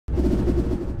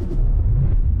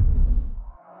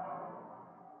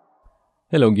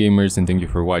Hello gamers, and thank you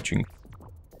for watching.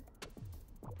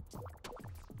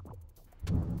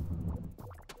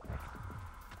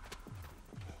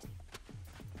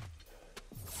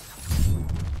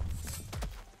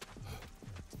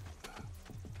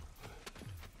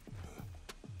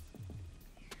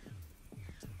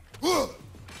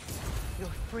 You're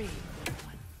free, little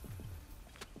one.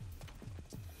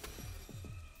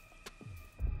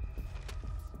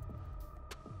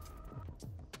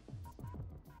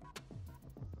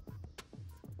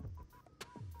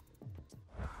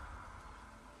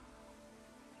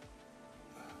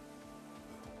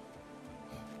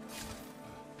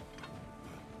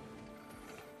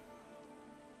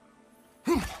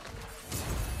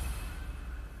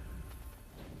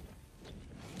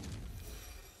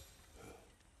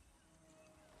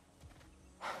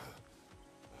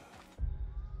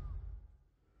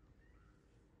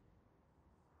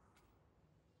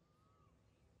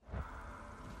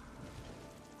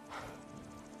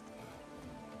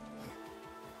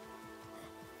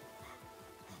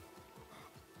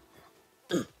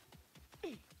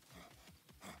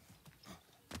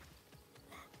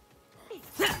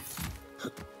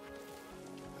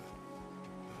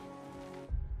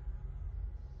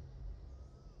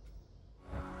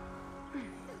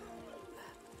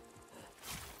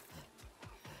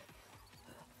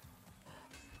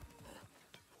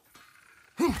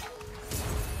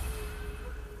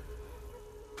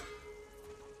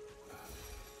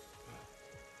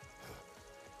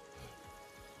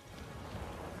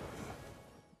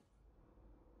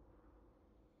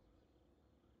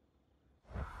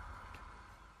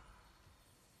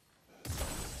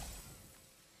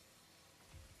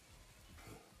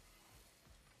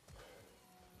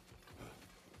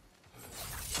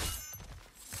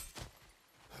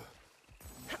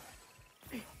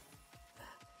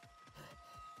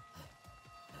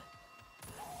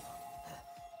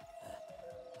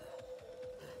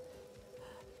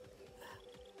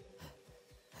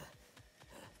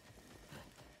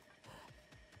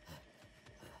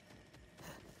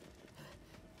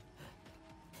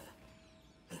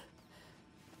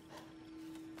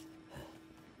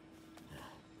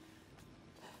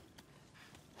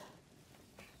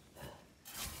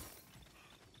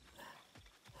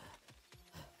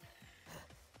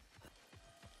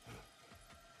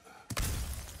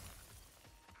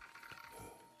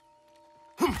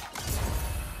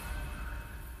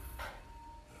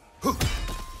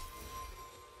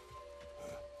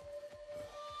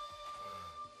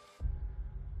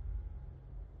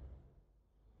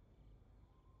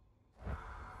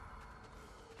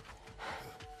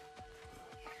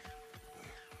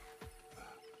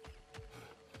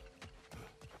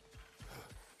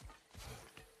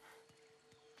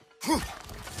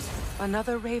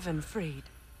 Another raven freed.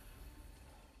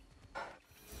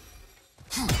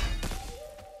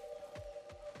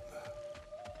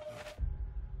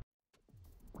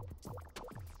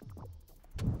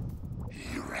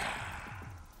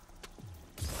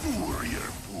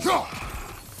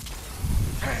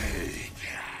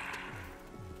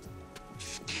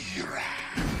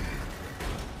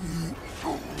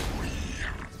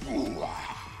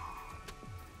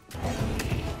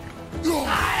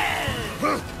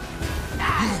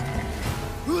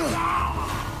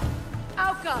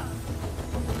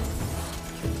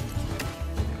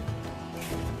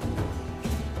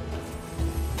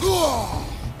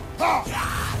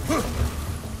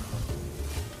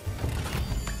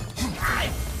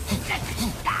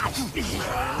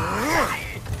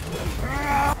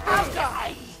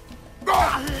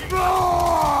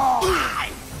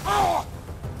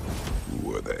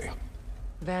 Who are they?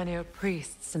 Vanir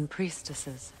priests and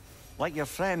priestesses. Like your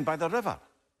friend by the river.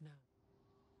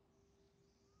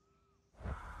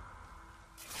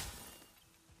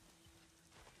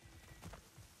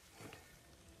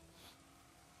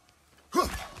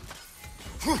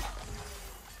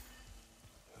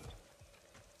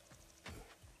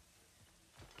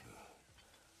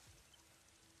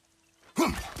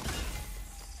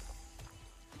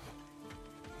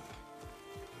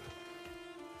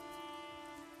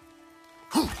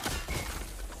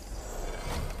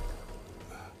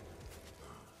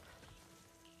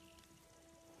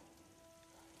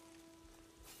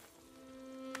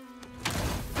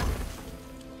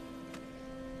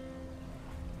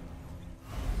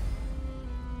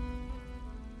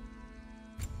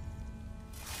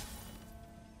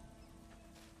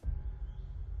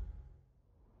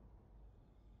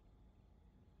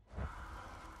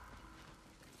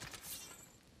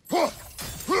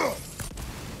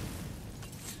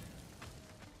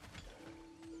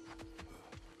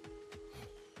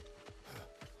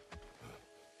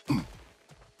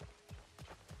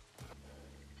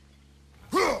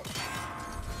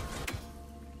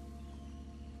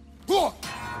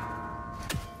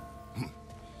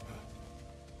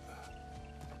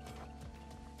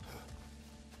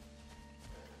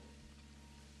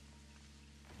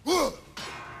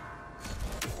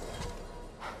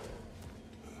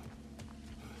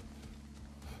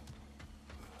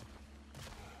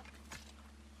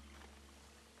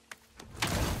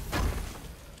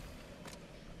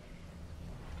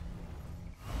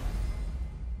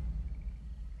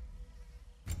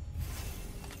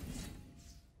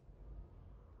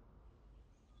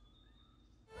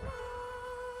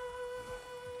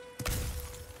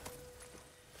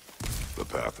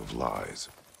 path of lies.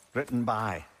 Written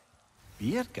by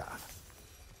Birka.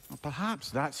 Well, perhaps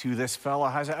that's who this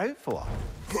fella has it out for.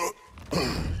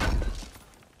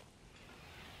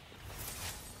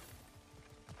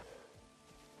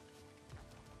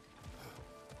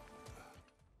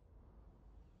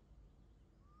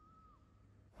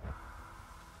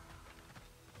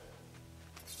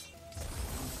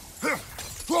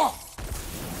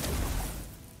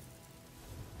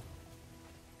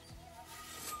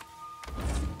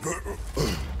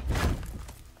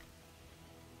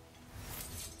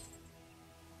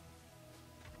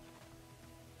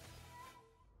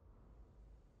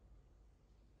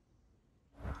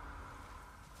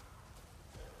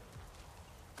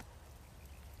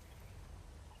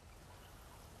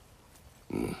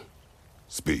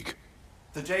 Speak.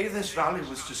 The day this valley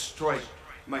was destroyed,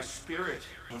 my spirit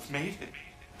was made it.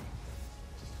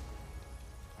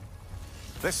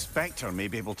 This spectre may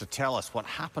be able to tell us what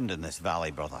happened in this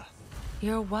valley, brother.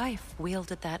 Your wife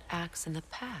wielded that axe in the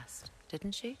past,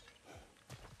 didn't she?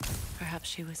 Perhaps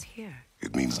she was here.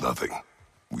 It means nothing.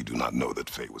 We do not know that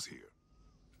Faye was here.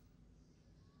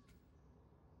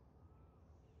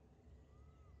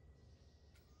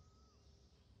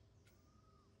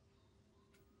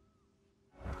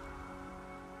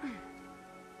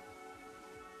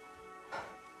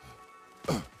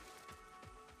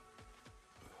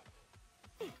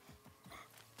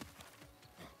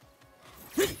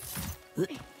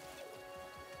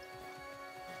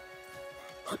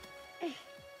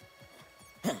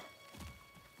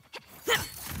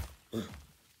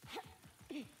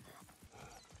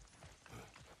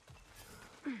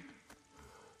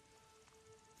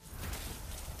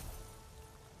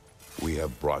 We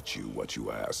have brought you what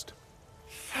you asked.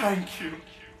 Thank you.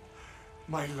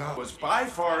 My love was by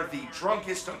far the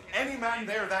drunkest of any man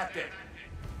there that day.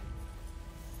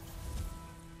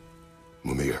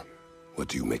 Mimir, what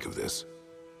do you make of this?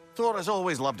 Thor has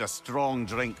always loved a strong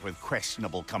drink with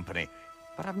questionable company,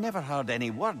 but I've never heard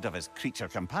any word of his creature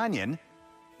companion.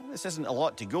 Well, this isn't a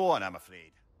lot to go on, I'm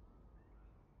afraid.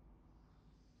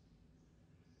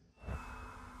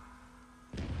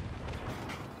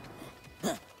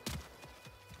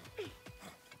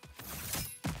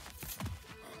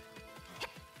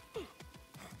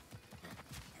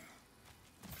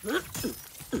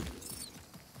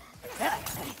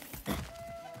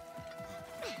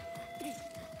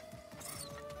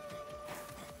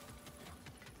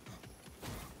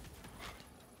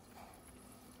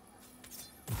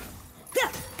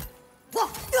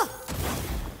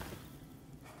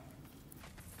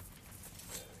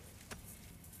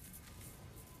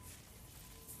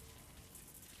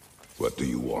 What do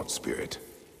you want, Spirit?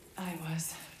 I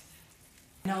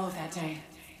know of that day.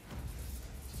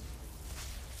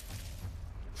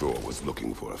 Thor was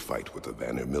looking for a fight with the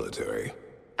Vanir military.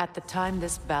 At the time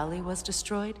this valley was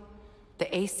destroyed,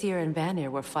 the Aesir and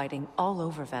Vanir were fighting all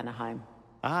over Vanaheim.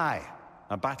 Aye,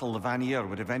 a battle the Vanir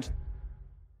would eventually...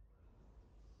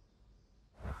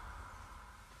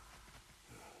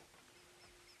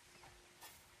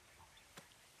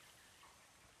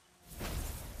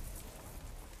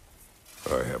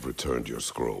 I have returned your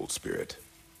scroll, Spirit.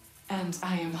 And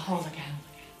I am whole again.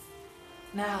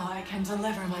 Now I can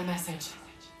deliver my message.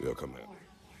 Your command.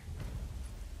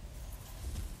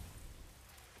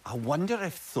 I wonder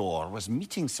if Thor was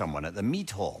meeting someone at the mead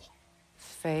hall.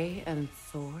 Faye and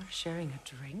Thor sharing a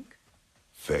drink?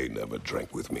 Faye never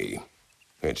drank with me,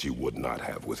 and she would not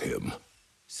have with him.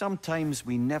 Sometimes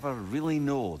we never really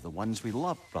know the ones we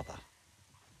love, brother.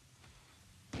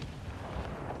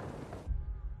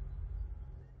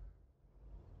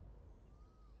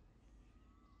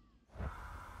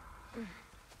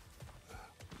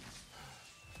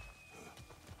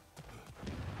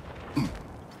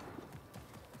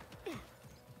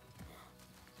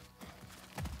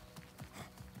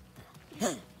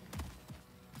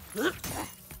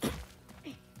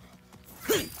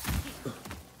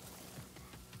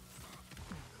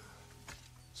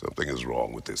 Something is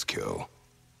wrong with this kill.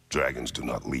 Dragons do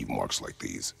not leave marks like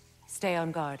these. Stay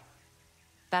on guard.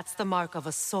 That's the mark of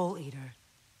a soul eater.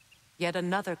 Yet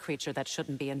another creature that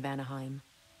shouldn't be in Vanaheim.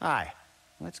 Aye,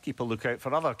 let's keep a lookout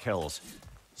for other kills.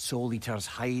 Soul Eaters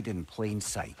hide in plain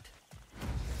sight.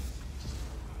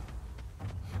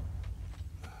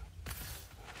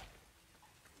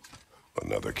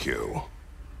 Another kill.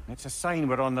 It's a sign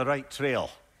we're on the right trail.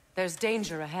 There's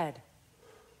danger ahead.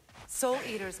 Soul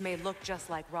Eaters may look just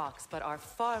like rocks, but are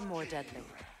far more deadly.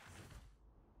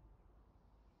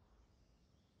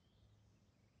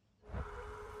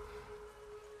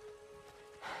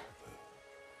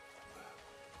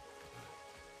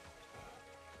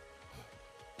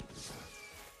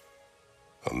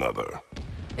 Another.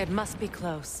 It must be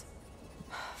close.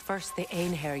 First the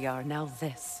Einherjar, now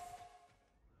this.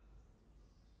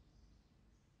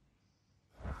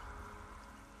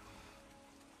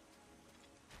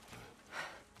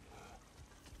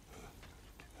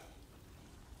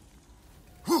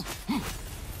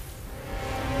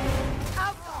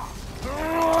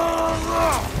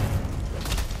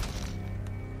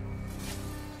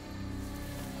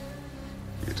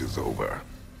 It is over.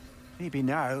 Maybe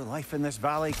now life in this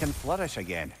valley can flourish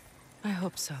again. I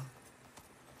hope so.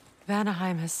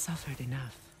 Vanaheim has suffered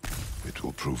enough. It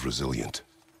will prove resilient.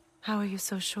 How are you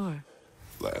so sure?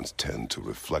 Lands tend to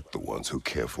reflect the ones who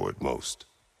care for it most.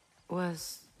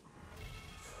 Was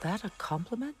that a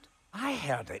compliment? I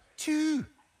heard it too.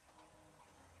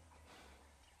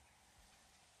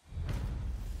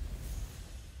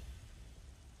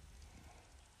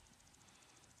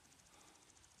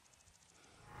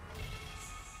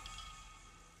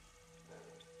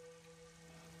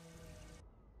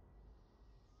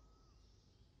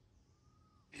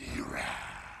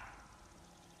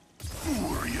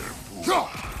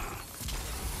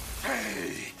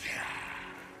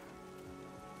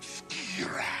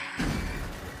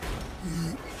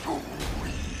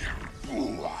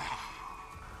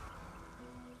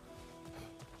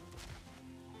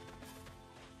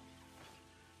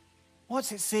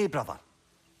 What's it say, brother?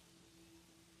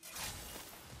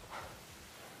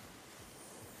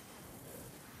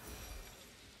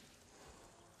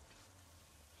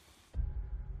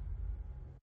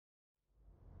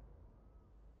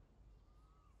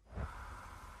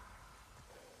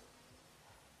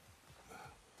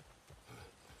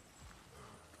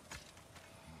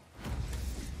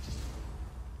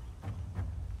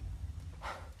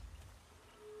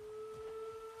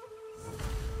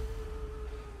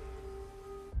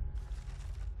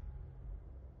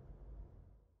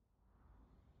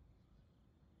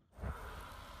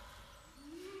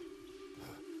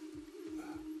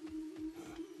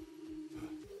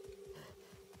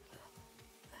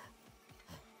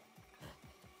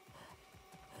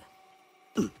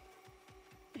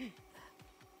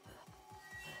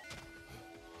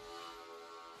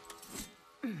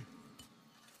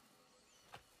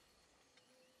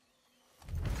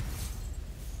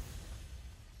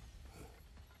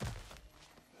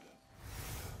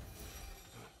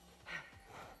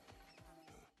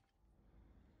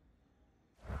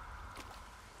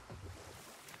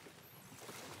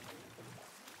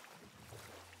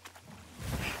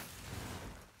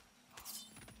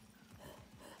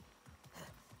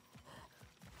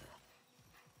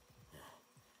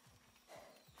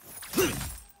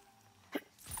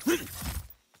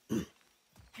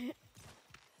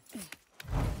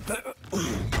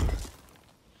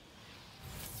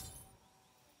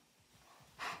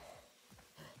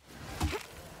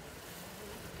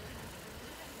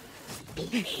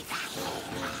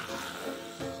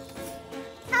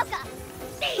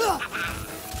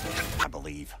 I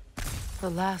believe. The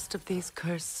last of these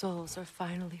cursed souls are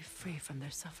finally free from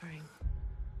their suffering.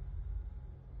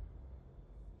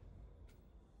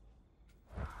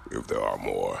 If there are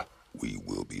more, we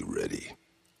will be ready.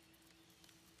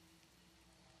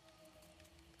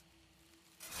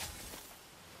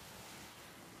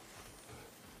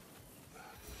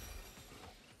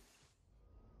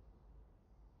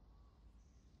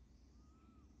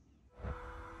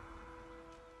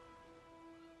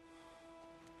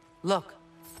 Look,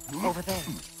 over there.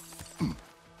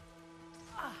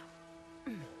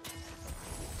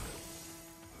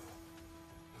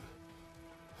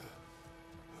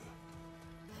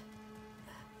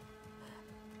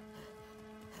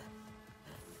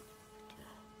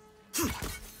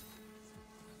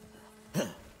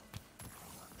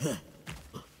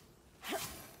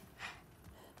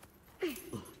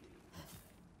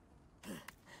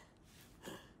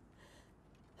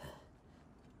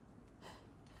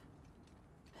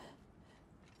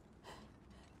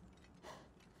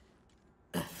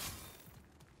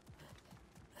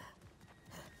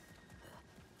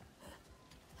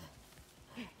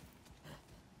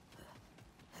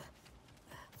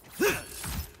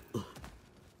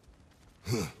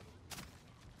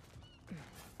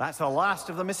 That's the last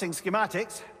of the missing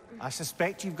schematics. I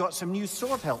suspect you've got some new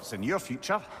sword hilts in your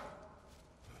future.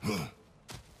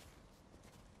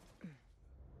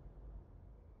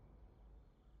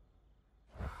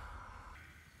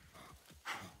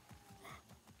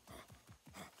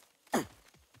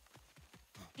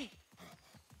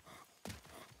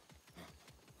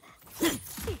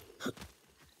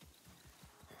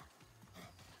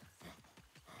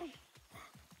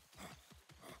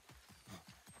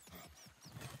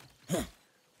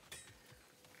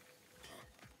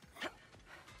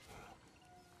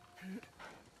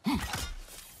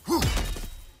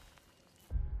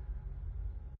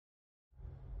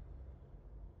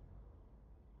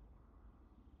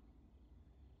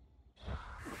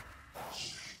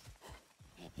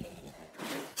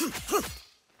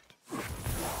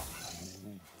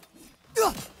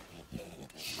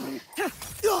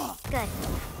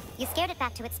 scared it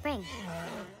back to its spring.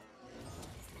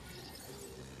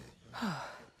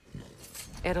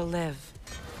 It'll live.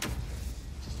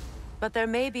 But there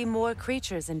may be more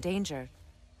creatures in danger.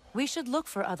 We should look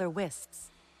for other wisps.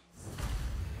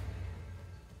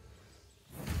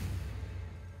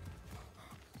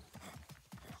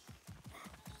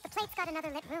 The plate's got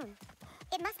another lit rune.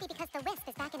 It must be because the wisp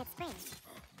is back in its spring.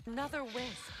 Another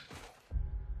wisp.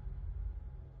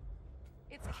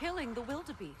 It's killing the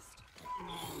wildebeest.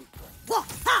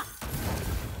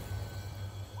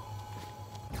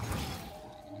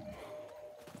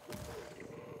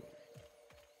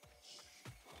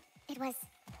 It was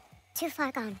too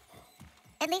far gone.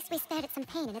 At least we spared it some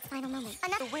pain in its final moment.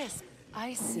 The wisp.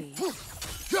 I see.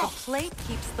 The plate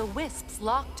keeps the wisps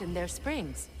locked in their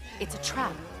springs. It's a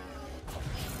trap.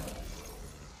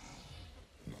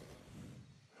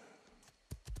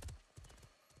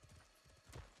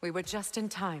 We were just in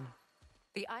time.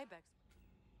 The ibex...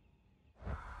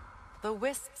 The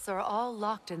wisps are all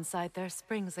locked inside their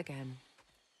springs again.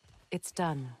 It's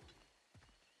done.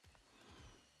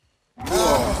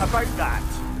 About that.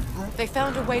 They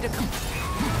found a way to come...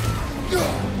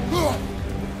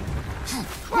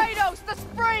 Kratos, the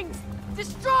springs!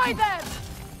 Destroy them!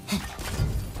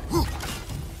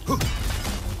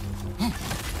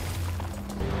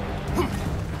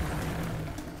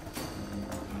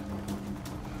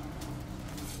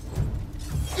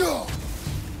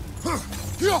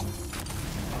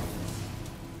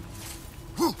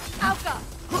 Alka!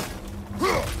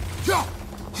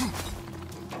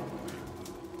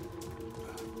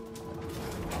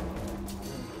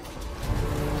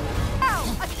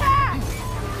 Ow! Attack!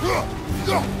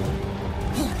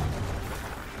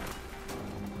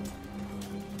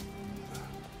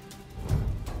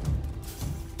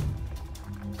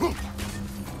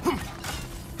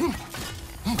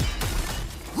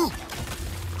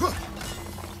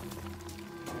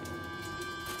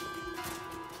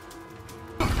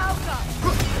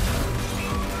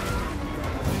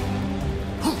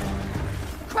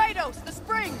 Kratos, the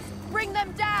springs! Bring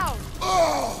them down!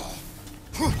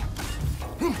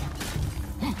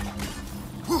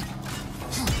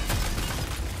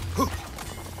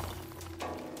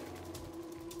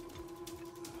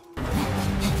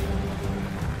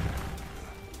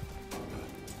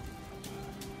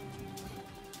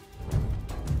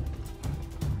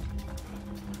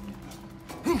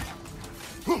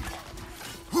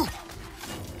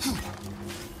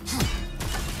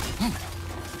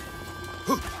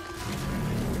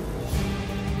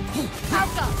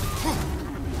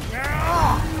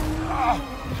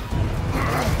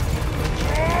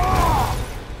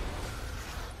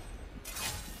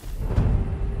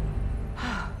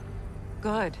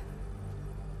 Good.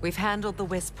 We've handled the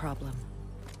wisp problem.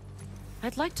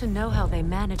 I'd like to know how they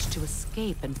managed to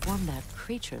escape and form that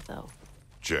creature, though.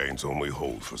 Chains only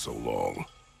hold for so long.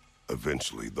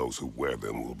 Eventually, those who wear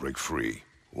them will break free,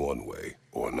 one way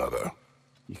or another.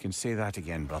 You can say that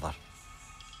again, brother.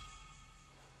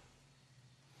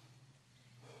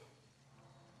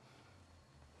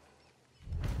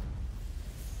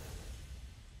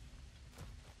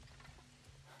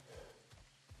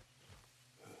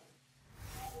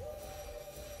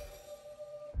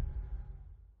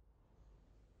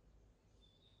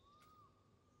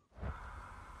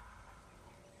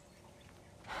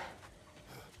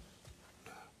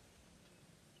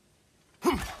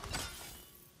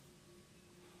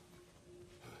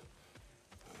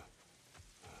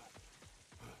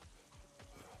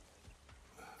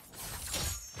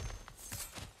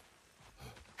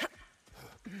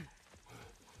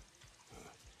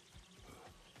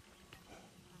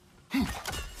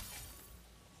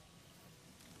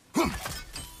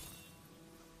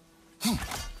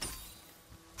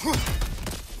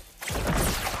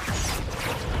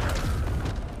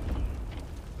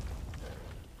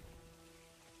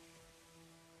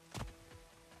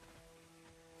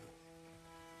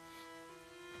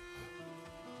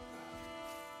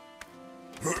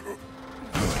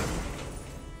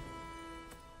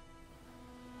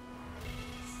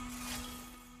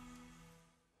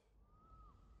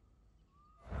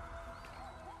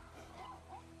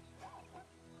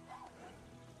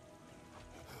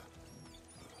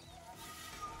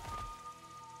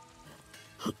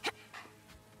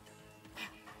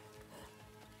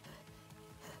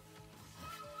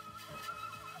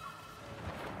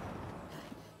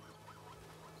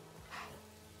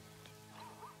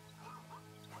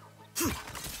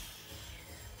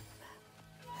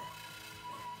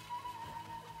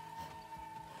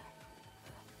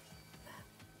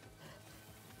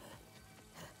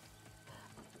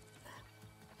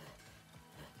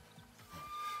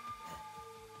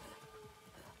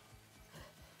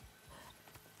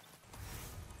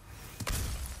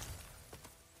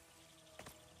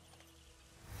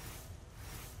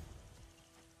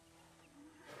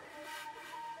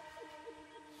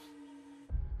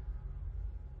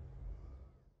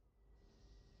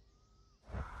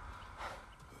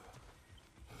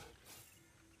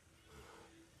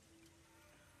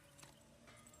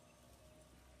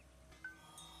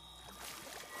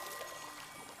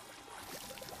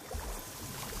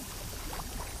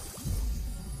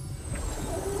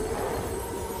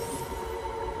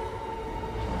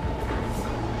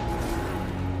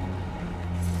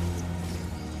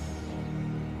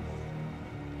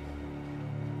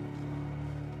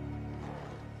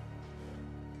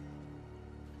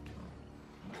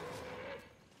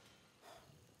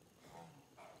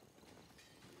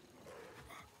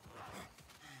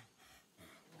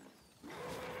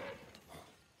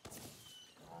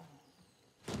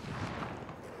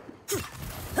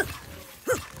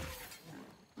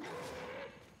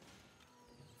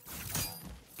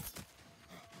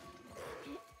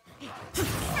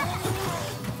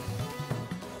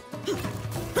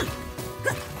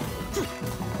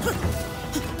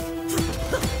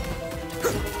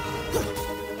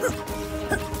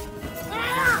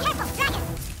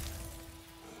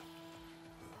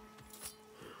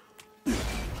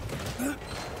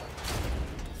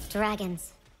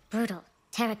 Dragons. Brutal.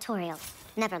 Territorial.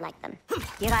 Never liked them.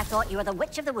 Yet I thought you were the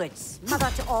Witch of the Woods, mother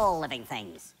to all living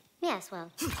things. Yes,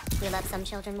 well, we love some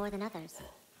children more than others.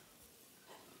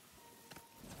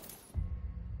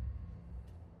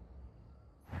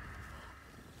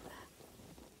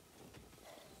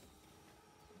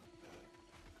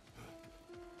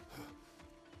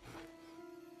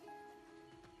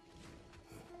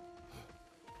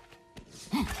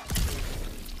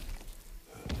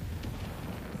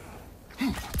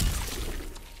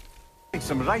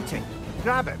 Some writing.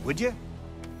 Grab it, would you?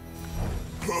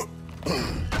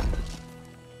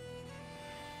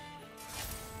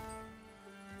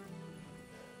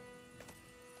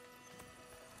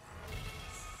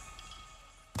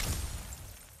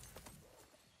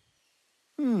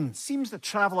 Seems the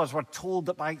travelers were told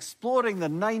that by exploring the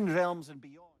 9 realms and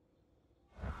beyond...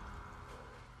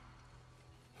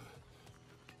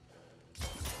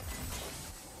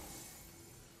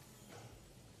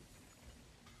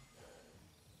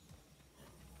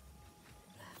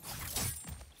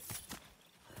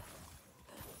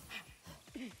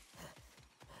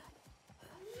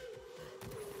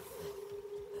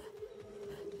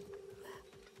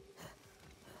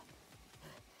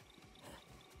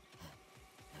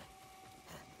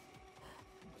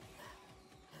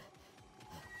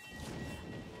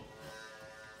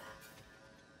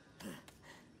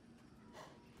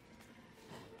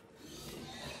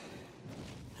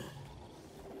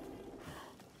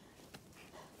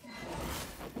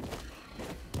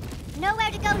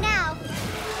 Nowhere to go now.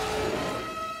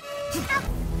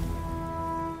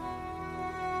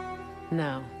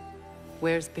 Now,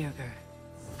 where's Birger?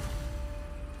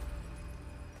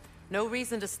 No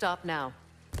reason to stop now.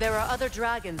 There are other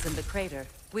dragons in the crater.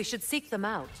 We should seek them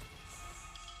out.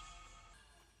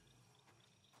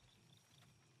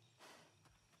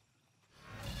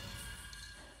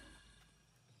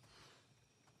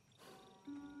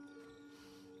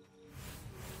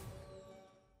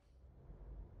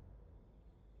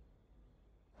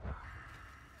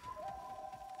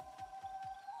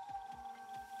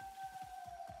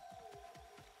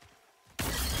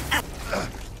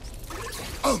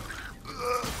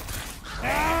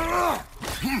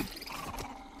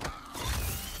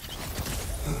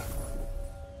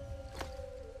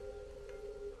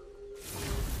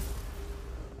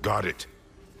 Got it.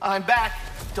 I'm back.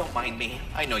 Don't mind me.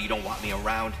 I know you don't want me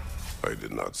around. I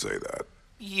did not say that.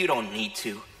 You don't need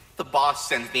to. The boss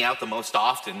sends me out the most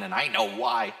often, and I know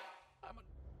why.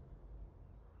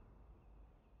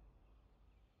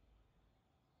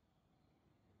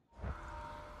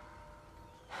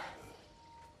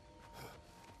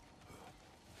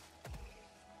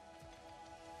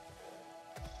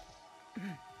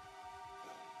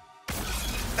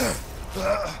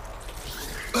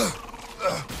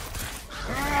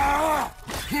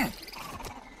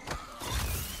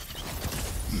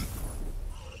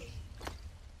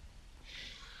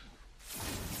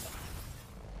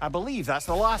 I believe that's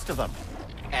the last of them.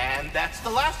 And that's the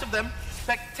last of them.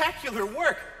 Spectacular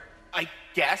work. I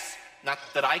guess. Not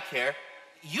that I care.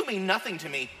 You mean nothing to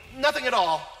me. Nothing at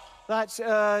all. That's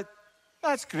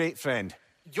great, friend.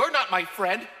 You're not my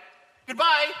friend.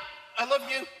 Goodbye. I love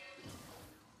you.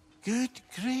 Good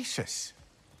gracious.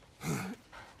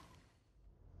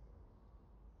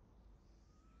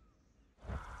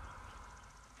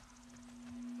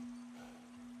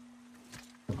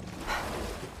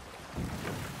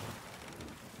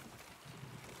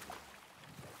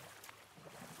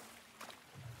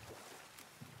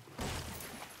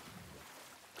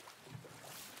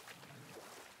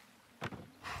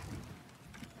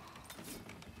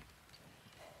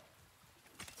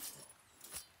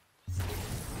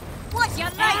 What's your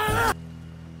name?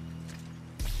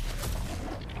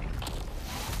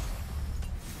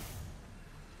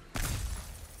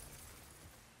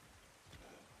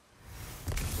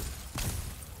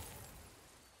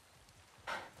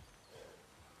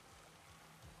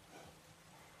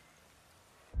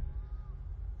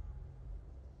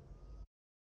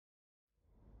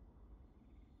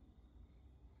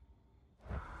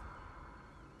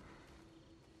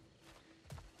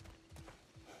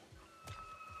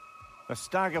 The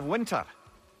Stag of Winter.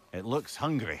 It looks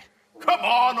hungry. Come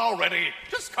on already!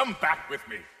 Just come back with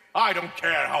me. I don't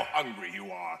care how hungry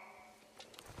you are.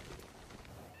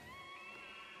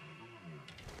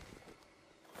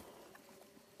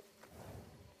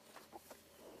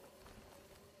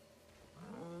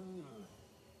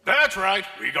 That's right.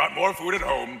 We got more food at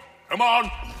home. Come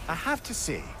on. I have to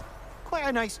say, quite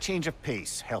a nice change of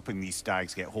pace helping these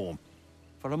stags get home.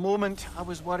 For a moment, I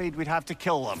was worried we'd have to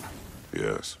kill them.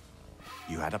 Yes.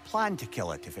 You had a plan to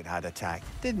kill it if it had attacked,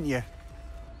 didn't you?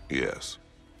 Yes.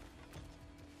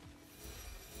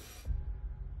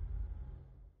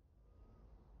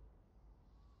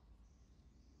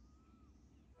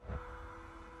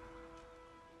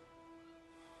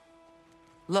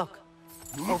 Look,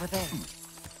 over there.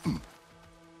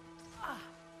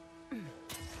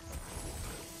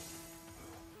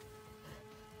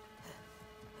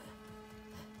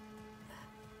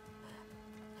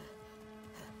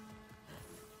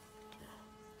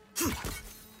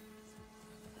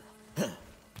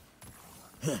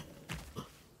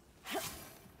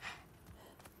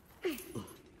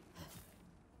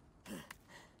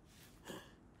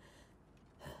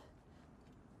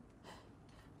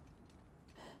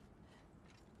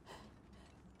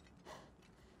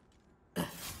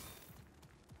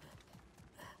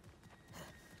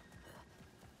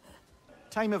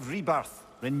 Time of rebirth,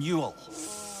 renewal.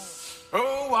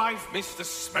 Oh, I've missed the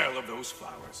smell of those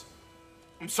flowers.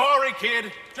 I'm sorry,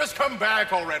 kid. Just come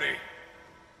back already.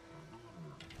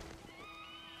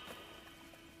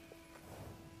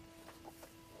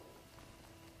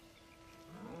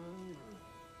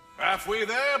 Halfway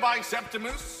there,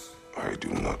 Biseptimus? I do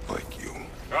not like you.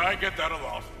 I get that a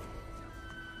lot.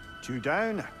 2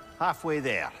 down, halfway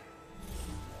there.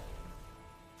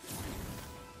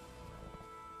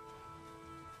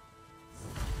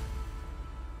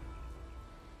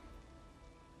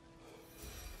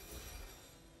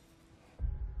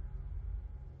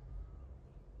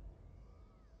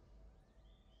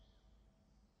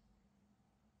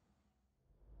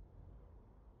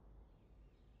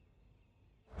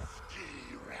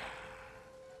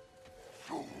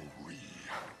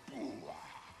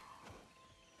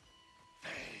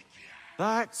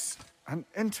 That's an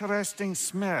interesting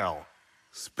smell.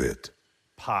 Spit.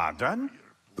 Pardon?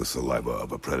 The saliva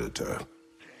of a predator.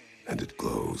 And it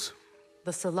glows.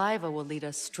 The saliva will lead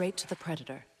us straight to the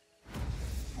predator.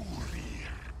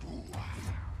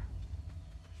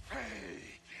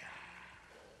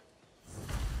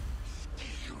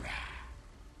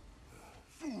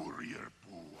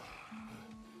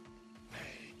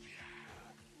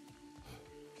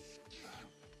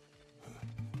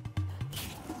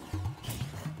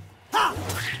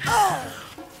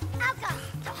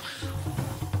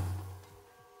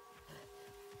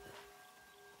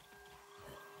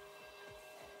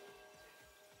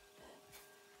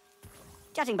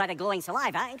 Judging by the glowing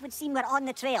saliva, it would seem we're on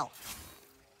the trail.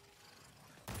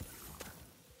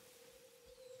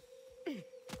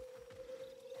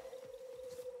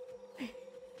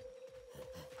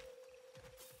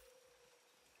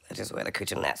 That is where the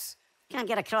creature nests. Can't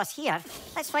get across here.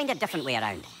 Let's find a different way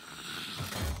around.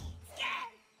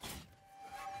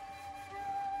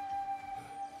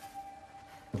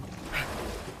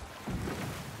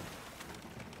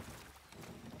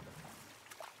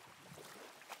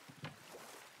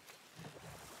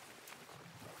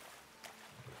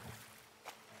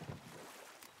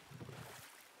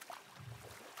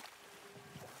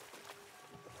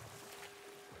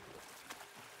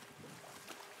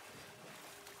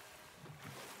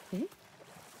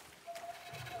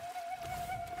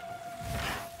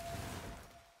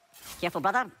 Careful,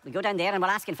 brother. We go down there and we're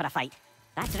asking for a fight.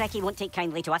 That Drekkie won't take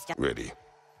kindly to us just... Ready.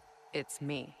 It's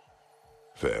me.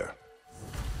 Fair.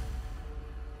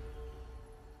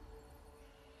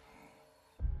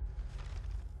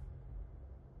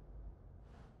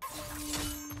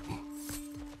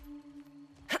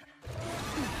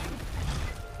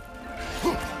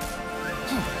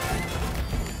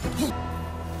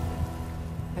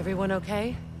 Everyone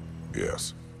okay?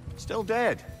 Yes. Still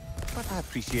dead, but I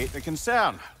appreciate the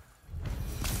concern.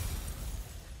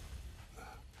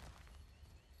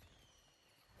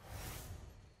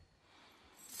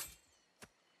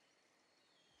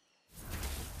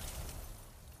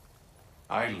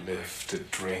 I live to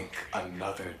drink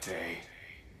another day.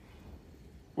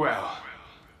 Well,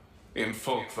 in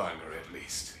Folkvanger at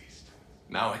least.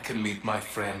 Now I can meet my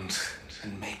friend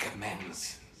and make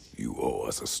amends. You owe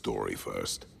us a story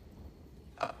first.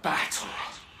 A battle.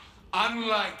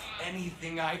 Unlike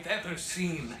anything I've ever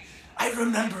seen. I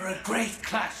remember a great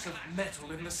clash of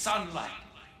metal in the sunlight.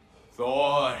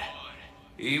 Thor,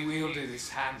 he wielded his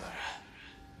hammer.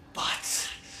 But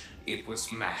it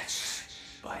was matched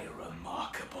by a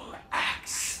remarkable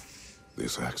axe.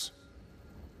 This axe?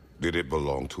 Did it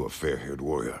belong to a fair-haired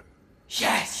warrior?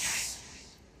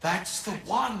 Yes! That's the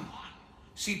one.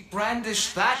 She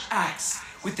brandished that axe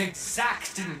with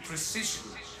exacting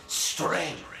precision.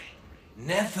 Strength.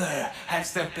 Never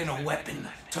has there been a weapon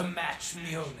to match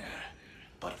Mjolnir.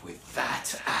 But with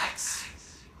that axe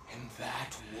and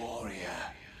that warrior,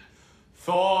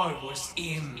 Thor was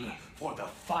in for the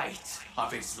fight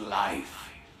of his life.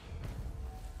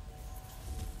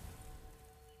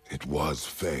 It was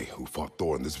Faye who fought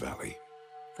Thor in this valley.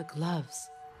 The gloves.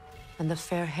 And the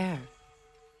fair hair.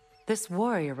 This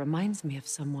warrior reminds me of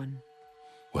someone.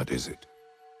 What is it?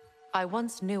 I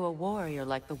once knew a warrior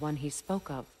like the one he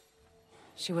spoke of.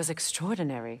 She was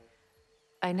extraordinary.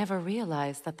 I never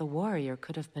realized that the warrior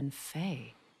could have been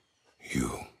Faye.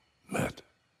 You met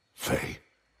Faye?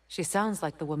 She sounds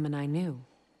like the woman I knew.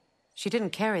 She didn't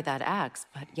carry that axe,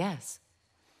 but yes.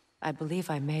 I believe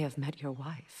I may have met your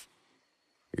wife.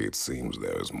 It seems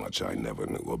there is much I never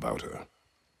knew about her.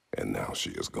 And now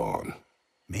she is gone.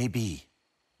 Maybe.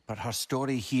 But her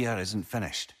story here isn't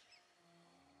finished.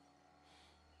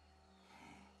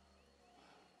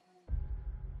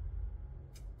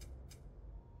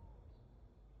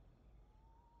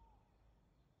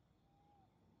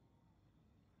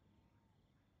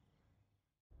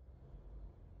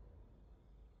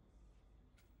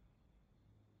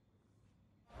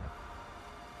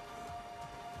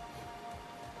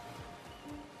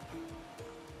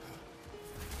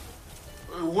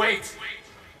 Wait!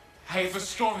 I have a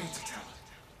story to tell.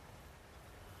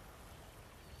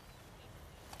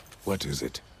 What is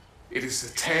it? It is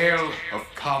a tale of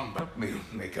combat. Help me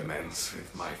make amends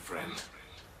with my friend.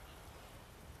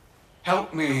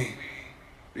 Help me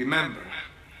remember.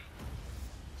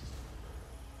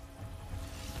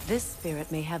 This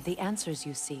spirit may have the answers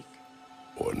you seek.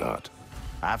 Or not.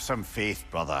 Have some faith,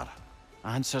 brother.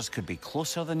 Answers could be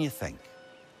closer than you think.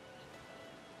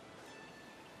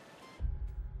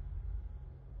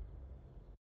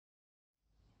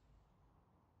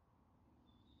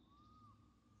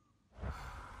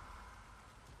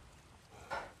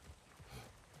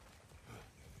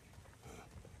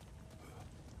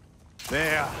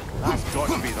 There, that's got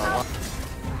to be the one.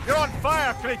 You're on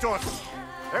fire, Kratos!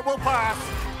 It will pass!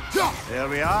 There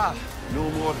we are. No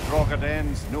more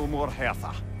Drogodens, no more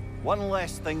Hertha. One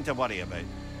less thing to worry about.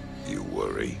 You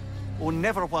worry? Oh,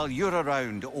 never while you're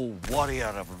around, oh warrior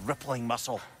of rippling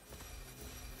muscle.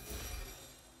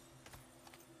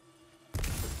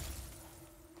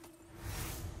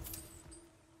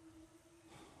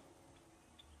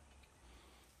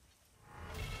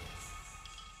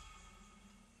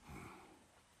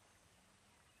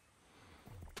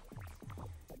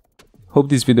 Hope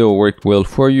this video worked well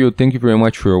for you. Thank you very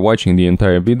much for watching the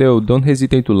entire video. Don't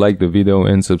hesitate to like the video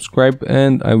and subscribe,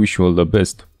 and I wish you all the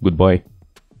best. Goodbye.